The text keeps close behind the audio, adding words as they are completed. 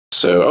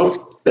So,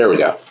 oh, there we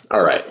go.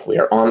 All right, we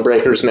are on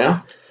breakers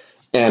now,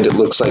 and it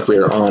looks like we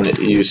are on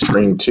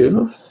Ustream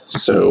too.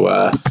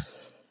 So,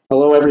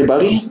 hello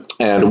everybody,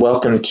 and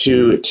welcome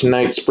to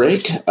tonight's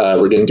break.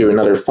 We're going to do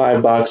another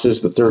 5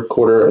 boxes, the third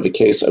quarter of a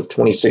case of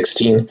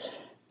 2016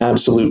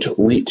 Absolute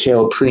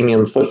Retail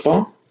Premium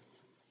Football.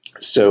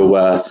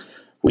 So,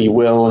 we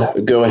will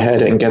go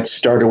ahead and get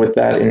started with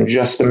that in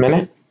just a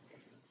minute.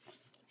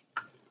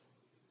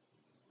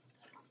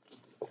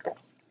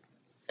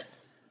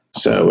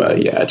 So,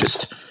 yeah,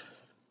 just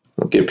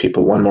we'll give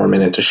people one more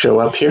minute to show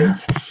up here.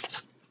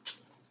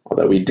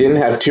 Although we didn't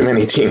have too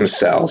many teams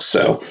sell,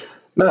 so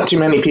not too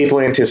many people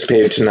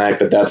anticipated tonight,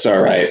 but that's all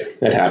right.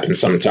 It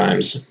happens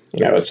sometimes.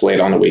 You know, it's late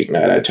on a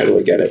weeknight. I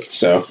totally get it.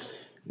 So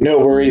no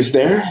worries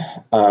there.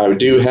 We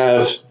do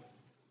have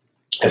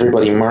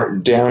everybody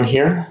marked down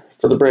here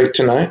for the break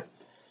tonight.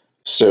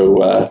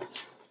 So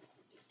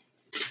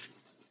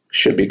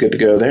should be good to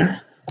go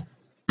there.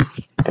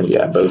 And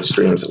yeah, both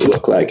streams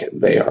look like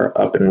they are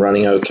up and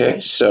running okay.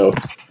 So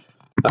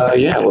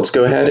yeah, let's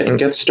go ahead and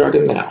get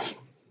started now.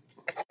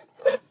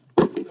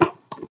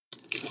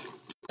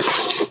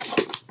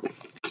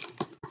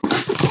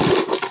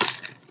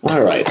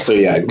 All right, so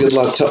yeah, good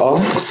luck to all.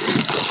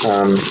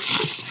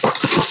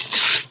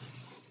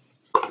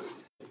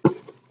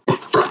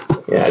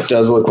 Yeah, it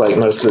does look like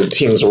most of the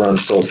teams were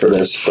unsold for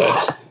this,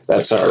 but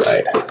that's all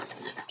right.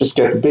 Just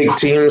get the big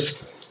teams.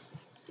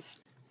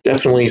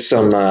 Definitely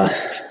some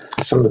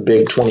of the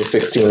big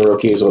 2016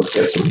 rookies. Let's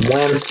get some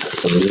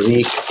Wentz, some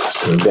Zeeks,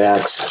 some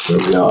Dax,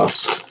 some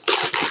Goss.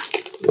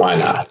 Why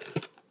not?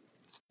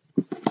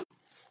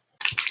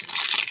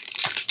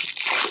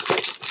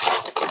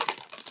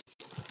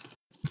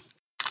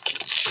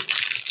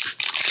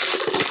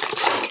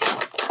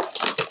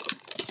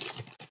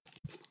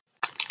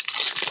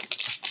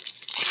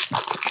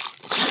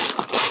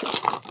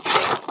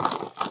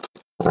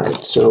 All right,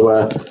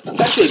 so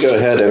actually go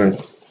ahead and,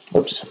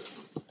 whoops,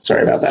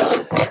 sorry about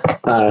that.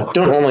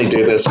 Don't normally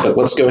do this, but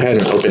let's go ahead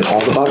and open all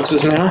the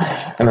boxes now,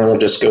 and then we'll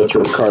just go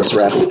through the cards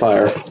rapid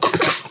fire.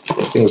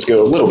 Make things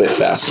go a little bit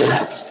faster.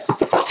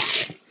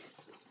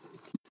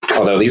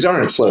 Although these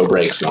aren't slow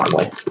breaks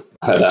normally,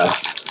 but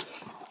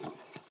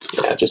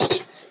yeah,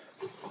 just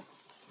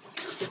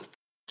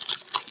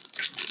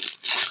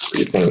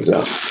speed things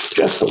up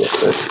just a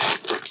little bit.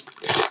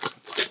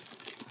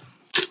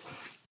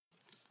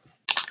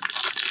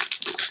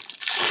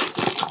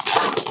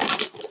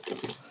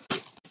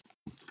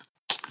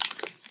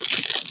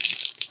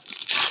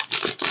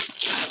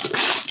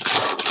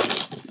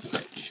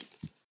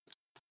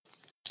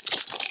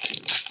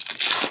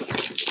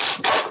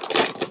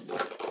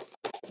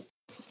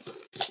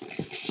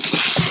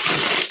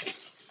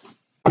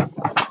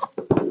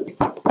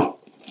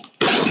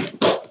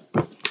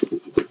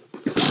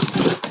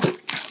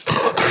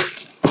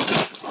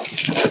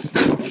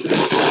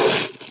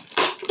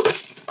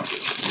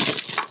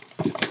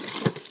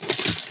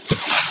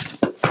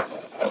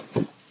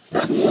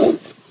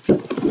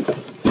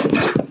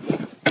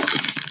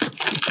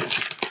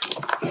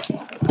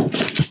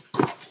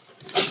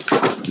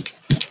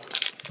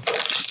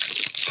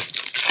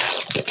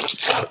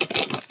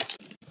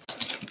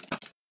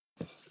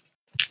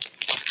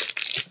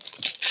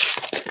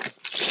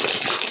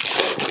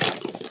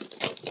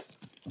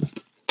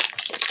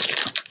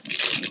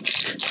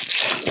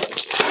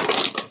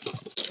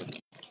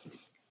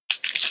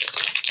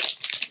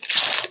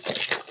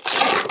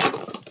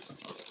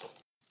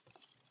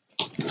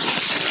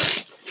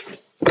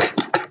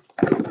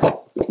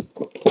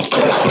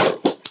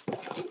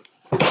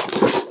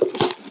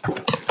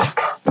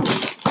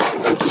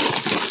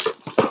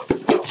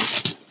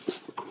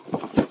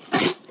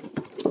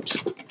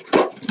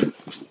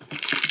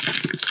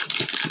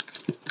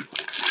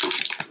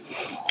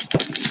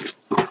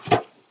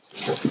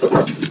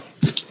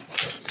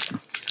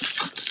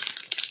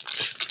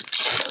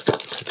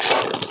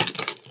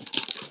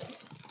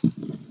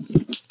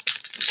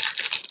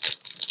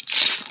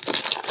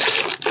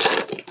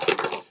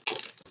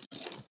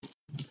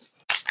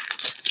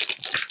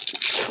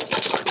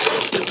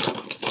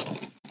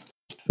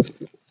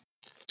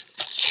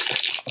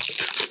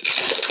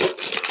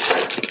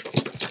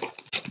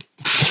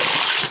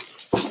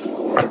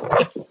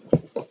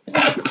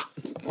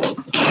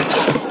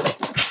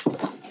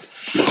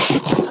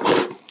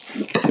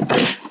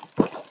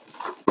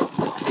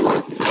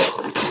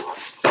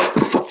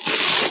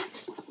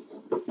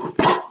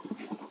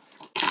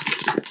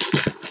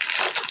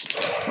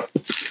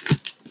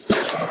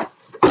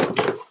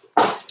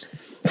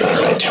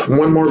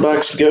 One more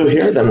box to go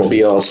here, then we'll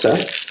be all set.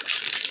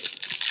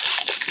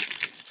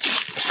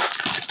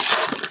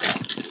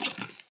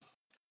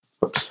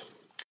 Oops.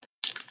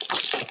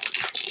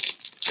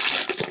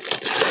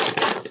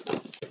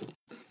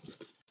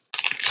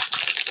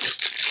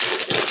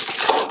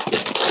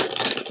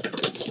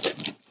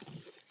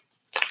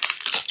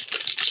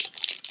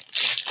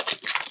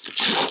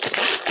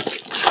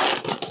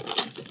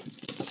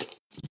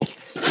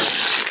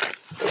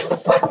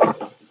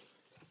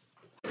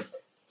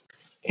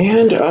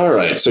 And all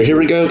right, so here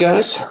we go,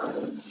 guys.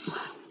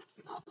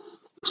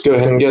 Let's go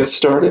ahead and get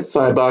started.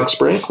 5-box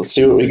break. Let's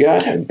see what we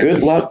got.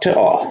 Good luck to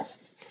all.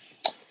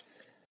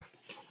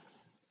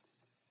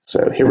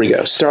 So here we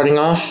go. Starting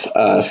off,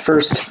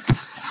 first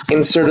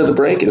insert of the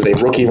break is a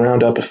rookie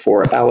roundup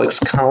for Alex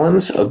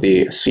Collins of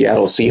the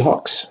Seattle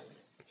Seahawks,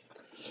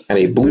 and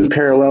a blue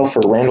parallel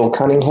for Randall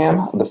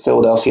Cunningham of the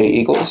Philadelphia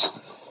Eagles.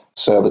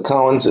 So the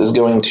Collins is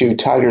going to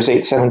Tigers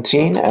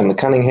 817, and the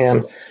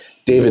Cunningham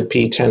David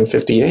P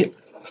 1058.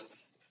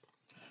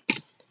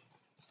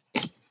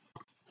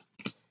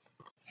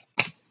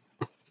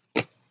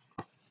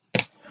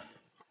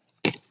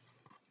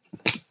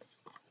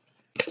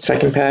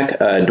 Second pack,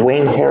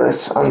 Dwayne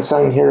Harris,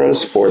 Unsung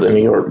Heroes for the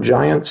New York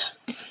Giants.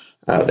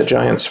 The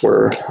Giants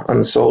were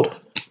unsold.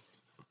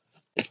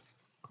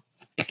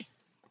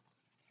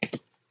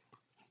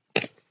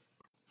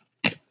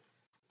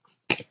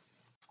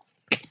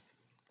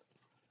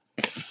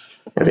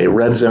 I have a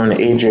Red Zone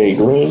AJ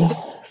Green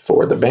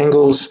for the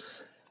Bengals,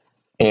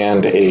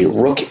 and a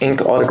Rook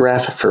Ink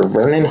autograph for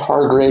Vernon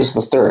Hargraves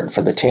III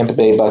for the Tampa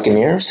Bay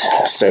Buccaneers.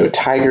 So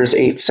Tigers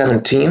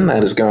 817,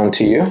 that is going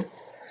to you.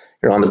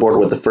 You're on the board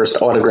with the first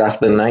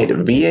autograph of the night,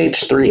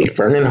 VH3,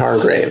 Vernon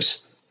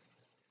Hargraves.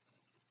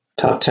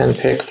 Top 10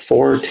 pick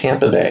for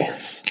Tampa Bay.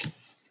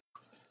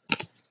 I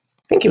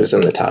think he was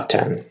in the top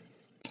 10,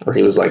 or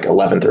he was like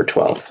 11th or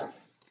 12th.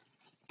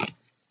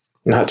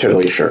 Not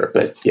totally sure,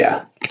 but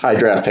yeah, high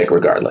draft pick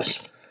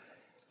regardless.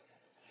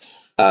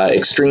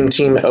 Extreme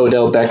Team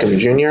Odell Beckham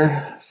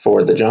Jr.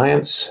 for the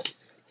Giants,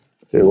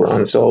 who were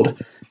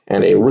unsold,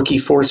 and a Rookie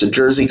Force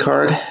jersey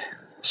card.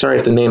 Sorry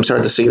if the name's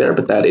hard to see there,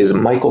 but that is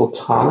Michael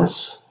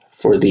Thomas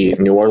for the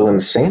New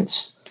Orleans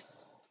Saints.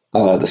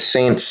 The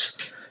Saints,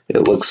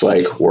 it looks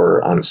like,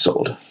 were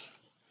unsold.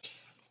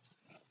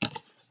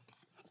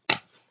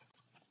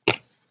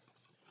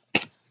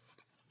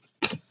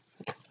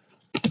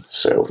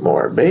 So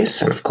more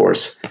base, and of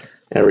course,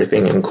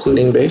 everything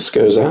including base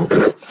goes out.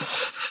 I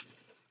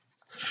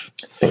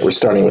think we're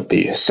starting with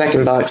the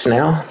second box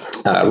now.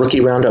 Rookie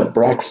roundup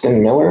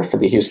Braxton Miller for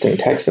the Houston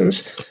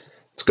Texans.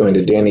 It's going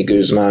to Danny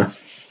Guzma,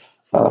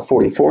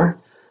 44.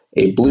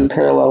 A blue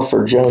parallel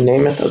for Joe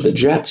Namath of the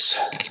Jets.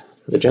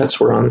 The Jets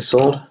were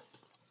unsold.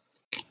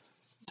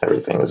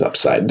 Everything is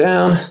upside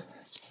down.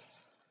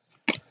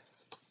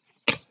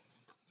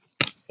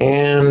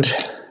 And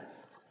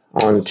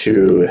on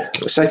to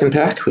the second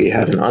pack. We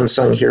have an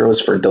Unsung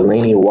Heroes for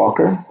Delaney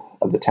Walker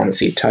of the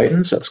Tennessee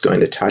Titans. That's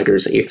going to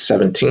Tigers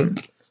 817.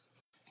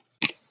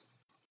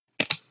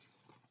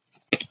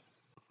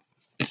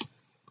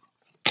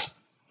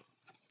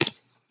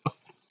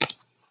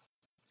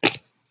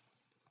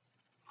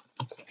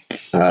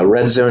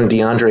 Red Zone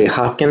DeAndre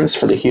Hopkins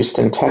for the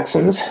Houston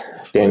Texans,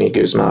 Danny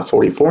Guzma,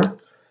 44.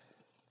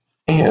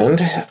 And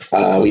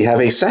we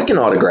have a second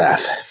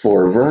autograph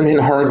for Vernon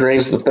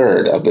Hargraves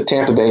III of the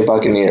Tampa Bay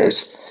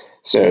Buccaneers.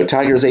 So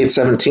Tigers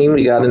 817,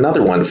 we got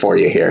another one for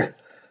you here.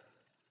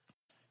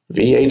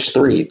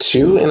 VH3,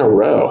 2 in a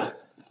row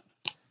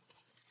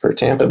for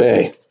Tampa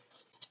Bay.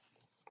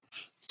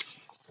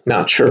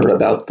 Not sure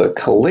about the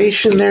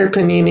collation there,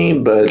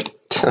 Panini, but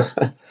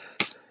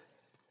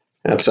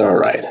that's all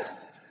right.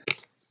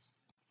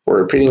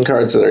 We're repeating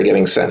cards that are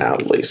getting sent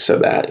out at least, so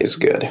that is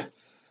good.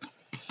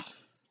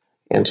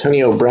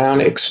 Antonio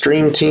Brown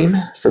Extreme Team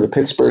for the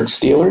Pittsburgh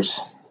Steelers.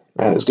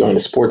 That is going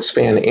to Sports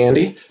Fan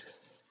Andy.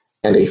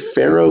 And a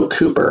Pharaoh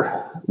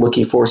Cooper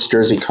Rookie Force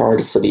jersey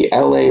card for the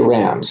LA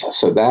Rams.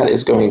 So that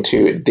is going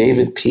to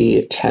David P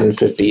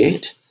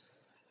 1058.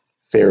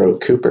 Pharaoh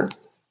Cooper.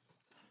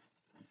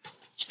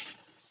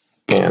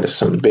 And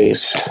some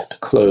base to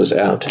close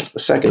out the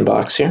second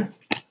box here.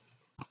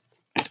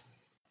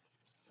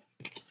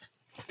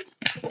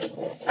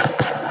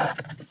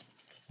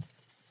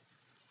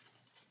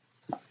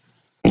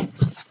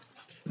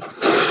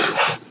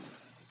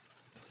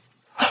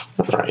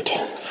 All right.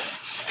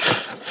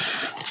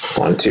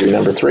 On to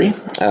number 3.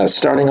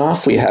 Starting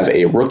off, we have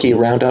a rookie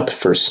roundup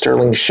for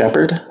Sterling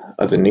Shepard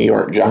of the New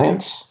York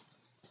Giants.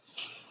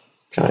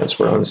 Giants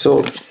were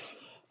unsold.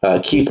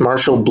 Keith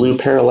Marshall blue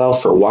parallel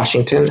for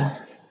Washington.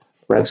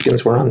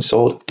 Redskins were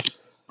unsold.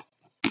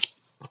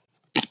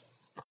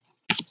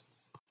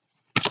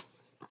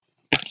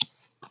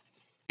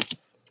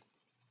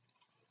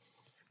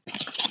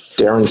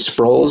 Darren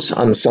Sproles,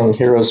 Unsung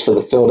Heroes for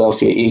the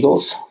Philadelphia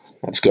Eagles.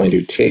 That's going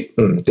to take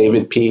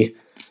David P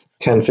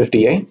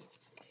 1058.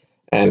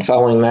 And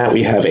following that,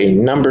 we have a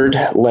numbered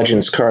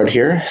Legends card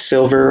here.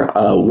 Silver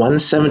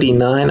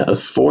 179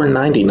 of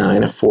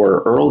 499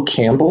 for Earl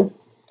Campbell.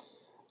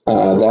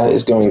 That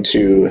is going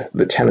to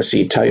the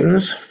Tennessee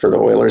Titans for the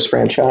Oilers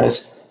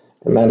franchise.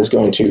 And that is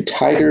going to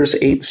Tigers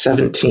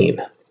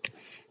 817.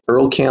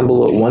 Earl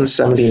Campbell at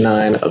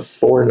 179 of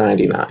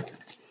 499.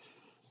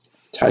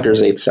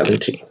 Tigers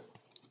 817.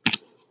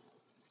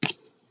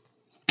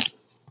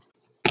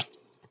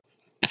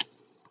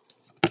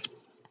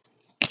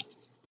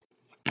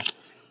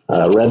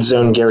 Red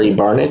Zone Gary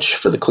Barnidge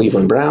for the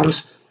Cleveland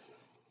Browns.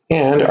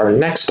 And our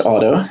next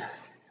auto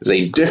is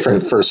a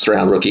different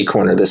first-round rookie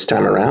corner this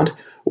time around.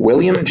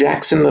 William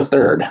Jackson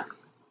III.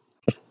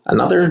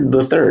 Another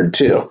the third,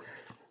 too.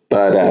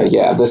 But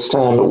yeah, this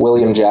time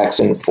William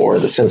Jackson for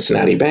the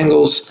Cincinnati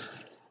Bengals.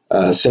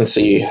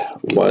 Cincy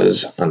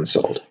was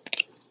unsold.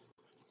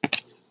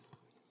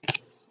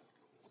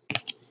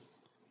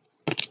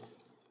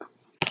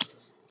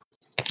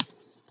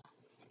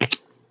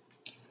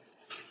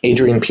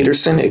 Adrian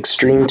Peterson,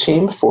 Extreme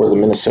Team for the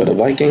Minnesota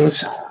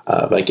Vikings.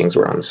 Vikings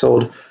were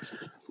unsold.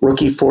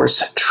 Rookie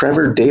Force,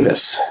 Trevor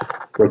Davis,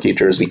 rookie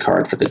jersey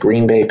card for the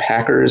Green Bay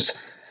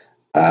Packers.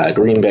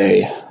 Green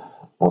Bay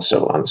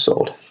also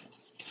unsold.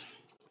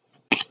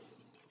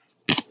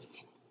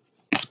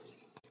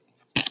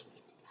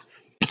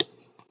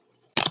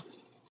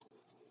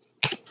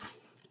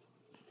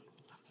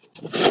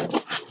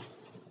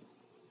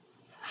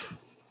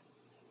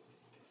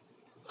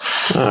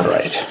 All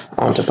right,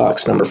 on to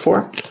box number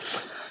 4.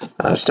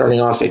 Starting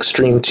off,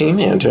 Extreme Team,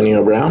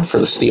 Antonio Brown for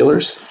the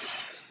Steelers.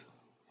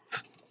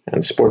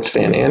 And Sports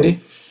Fan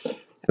Andy.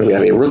 And we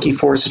have a Rookie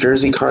Force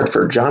jersey card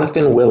for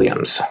Jonathan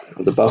Williams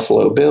of the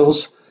Buffalo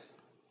Bills.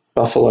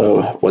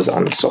 Buffalo was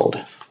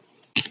unsold.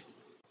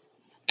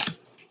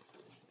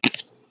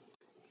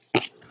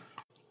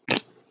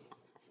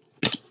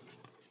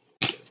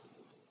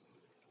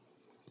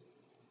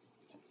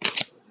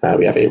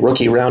 We have a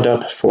rookie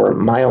roundup for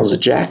Miles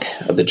Jack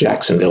of the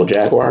Jacksonville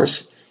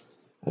Jaguars.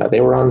 They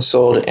were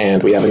unsold,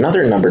 and we have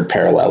another numbered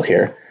parallel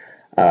here.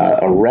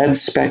 A red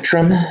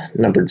Spectrum,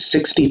 numbered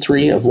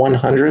 63 of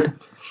 100.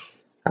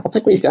 I don't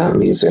think we've gotten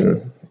these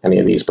in any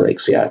of these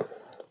breaks yet.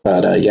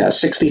 But yeah,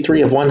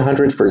 63 of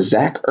 100 for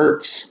Zach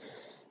Ertz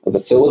of the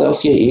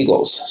Philadelphia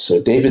Eagles.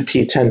 So David P.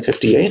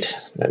 1058,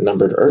 that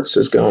numbered Ertz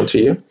is going to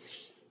you,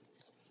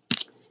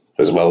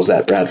 as well as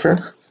that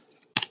Bradford.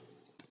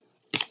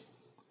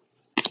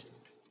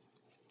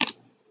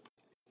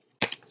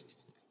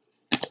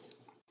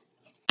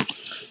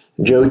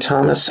 Joe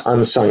Thomas,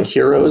 Unsung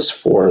Heroes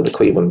for the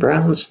Cleveland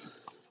Browns,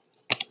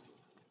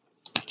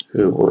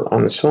 who were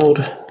unsold.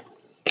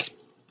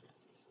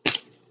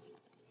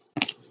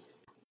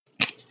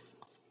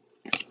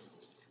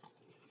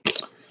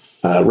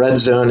 Red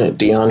Zone,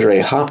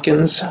 DeAndre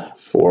Hopkins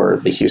for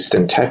the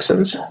Houston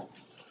Texans.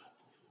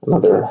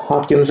 Another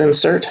Hopkins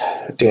insert,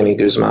 Danny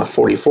Guzman,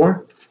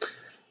 44.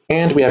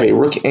 And we have a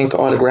Rook Ink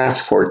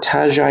autograph for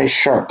Tajai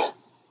Sharp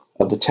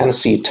of the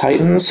Tennessee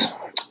Titans.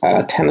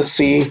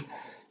 Tennessee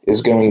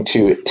is going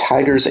to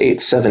Tigers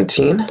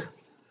 817.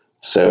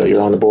 So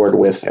you're on the board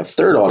with a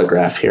third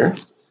autograph here.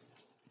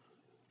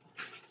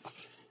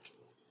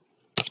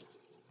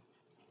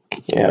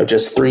 Yeah,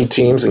 just 3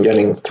 teams and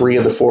getting 3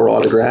 of the 4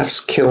 autographs,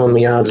 killing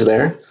the odds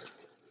there.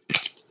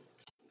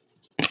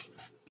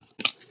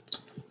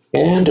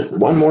 And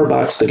one more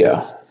box to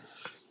go.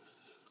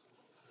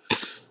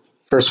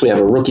 First, we have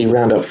a rookie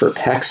roundup for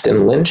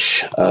Paxton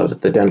Lynch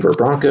of the Denver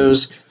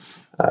Broncos.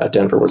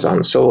 Denver was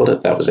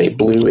unsold. That was a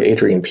blue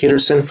Adrian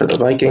Peterson for the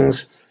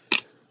Vikings.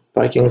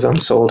 Vikings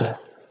unsold.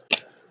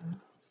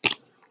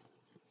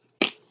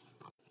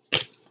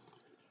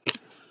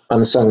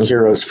 Unsung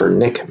Heroes for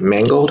Nick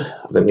Mangold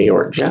of the New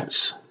York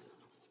Jets.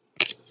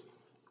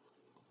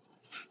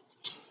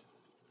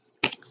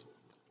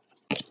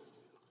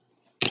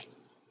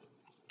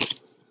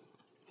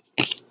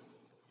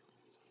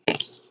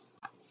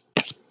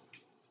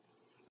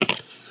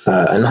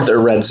 Another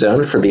red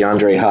zone for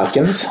DeAndre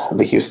Hopkins of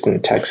the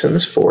Houston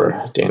Texans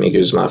for Danny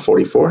Guzman,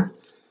 44.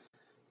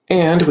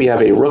 And we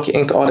have a Rook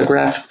Ink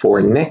autograph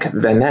for Nick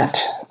Vanette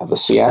of the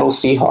Seattle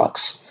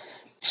Seahawks.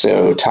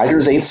 So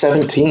Tigers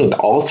 817,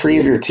 all 3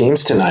 of your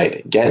teams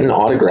tonight getting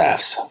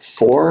autographs.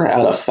 4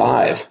 out of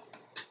 5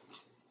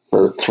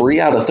 for 3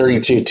 out of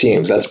 32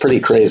 teams. That's pretty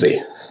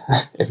crazy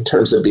in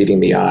terms of beating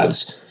the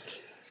odds.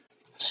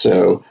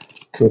 So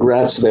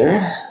congrats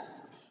there.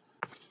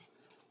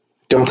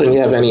 Don't think we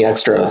have any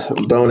extra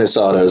bonus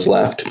autos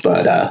left,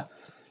 but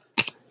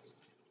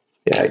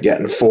yeah,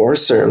 getting 4,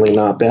 certainly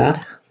not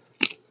bad.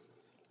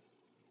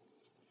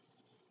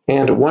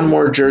 And one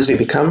more jersey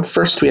to come.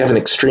 First, we have an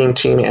Extreme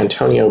Team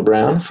Antonio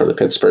Brown for the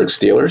Pittsburgh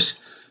Steelers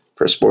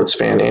for Sports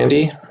Fan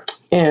Andy.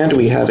 And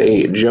we have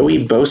a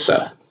Joey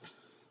Bosa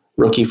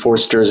Rookie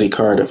Force jersey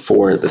card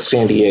for the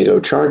San Diego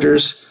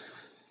Chargers.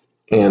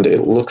 And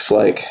it looks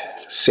like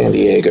San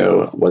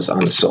Diego was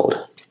unsold.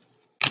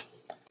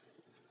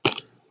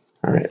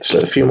 All right, so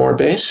a few more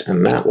base,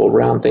 and that will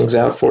round things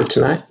out for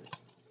tonight.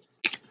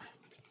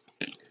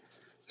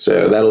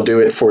 So that'll do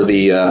it for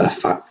the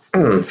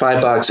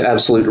 5-box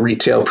Absolute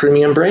Retail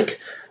Premium break.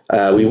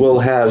 We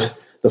will have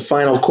the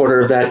final quarter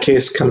of that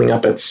case coming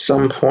up at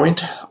some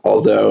point,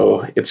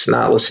 although it's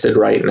not listed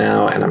right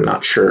now, and I'm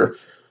not sure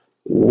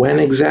when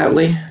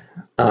exactly.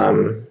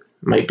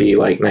 Might be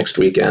like next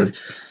weekend.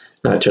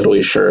 Not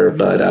totally sure,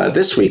 but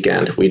this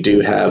weekend we do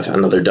have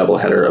another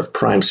doubleheader of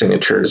Prime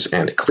Signatures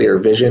and Clear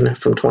Vision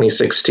from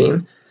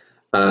 2016,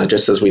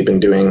 just as we've been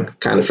doing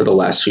kind of for the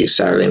last few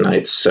Saturday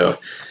nights. So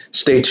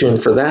stay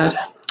tuned for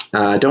that.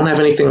 Don't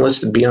have anything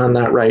listed beyond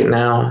that right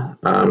now.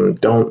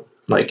 Don't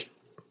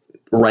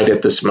right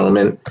at this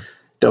moment.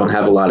 Don't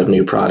have a lot of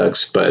new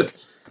products, but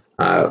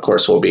of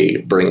course we'll be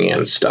bringing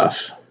in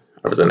stuff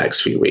over the next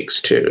few weeks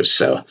too.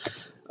 So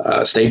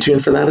stay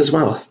tuned for that as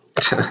well.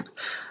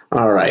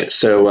 All right.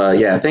 So,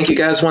 yeah, thank you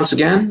guys once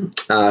again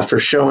for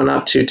showing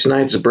up to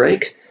tonight's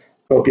break.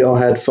 Hope you all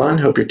had fun.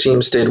 Hope your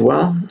team stayed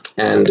well.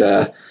 And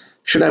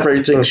should have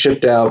everything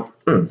shipped out.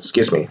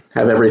 Excuse me.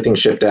 Have everything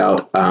shipped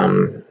out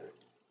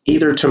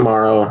either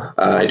tomorrow.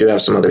 I do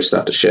have some other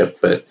stuff to ship,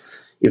 but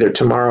either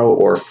tomorrow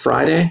or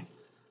Friday,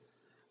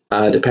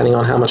 depending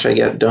on how much I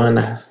get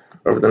done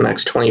over the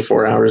next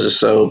 24 hours or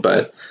so.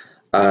 But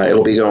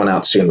it'll be going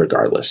out soon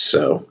regardless.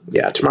 So,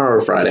 yeah, tomorrow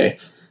or Friday.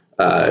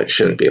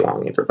 Shouldn't be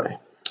long either way.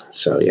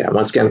 So, yeah,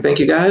 once again, thank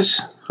you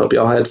guys. Hope you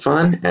all had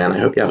fun, and I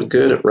hope you have a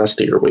good rest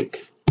of your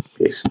week.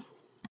 Peace.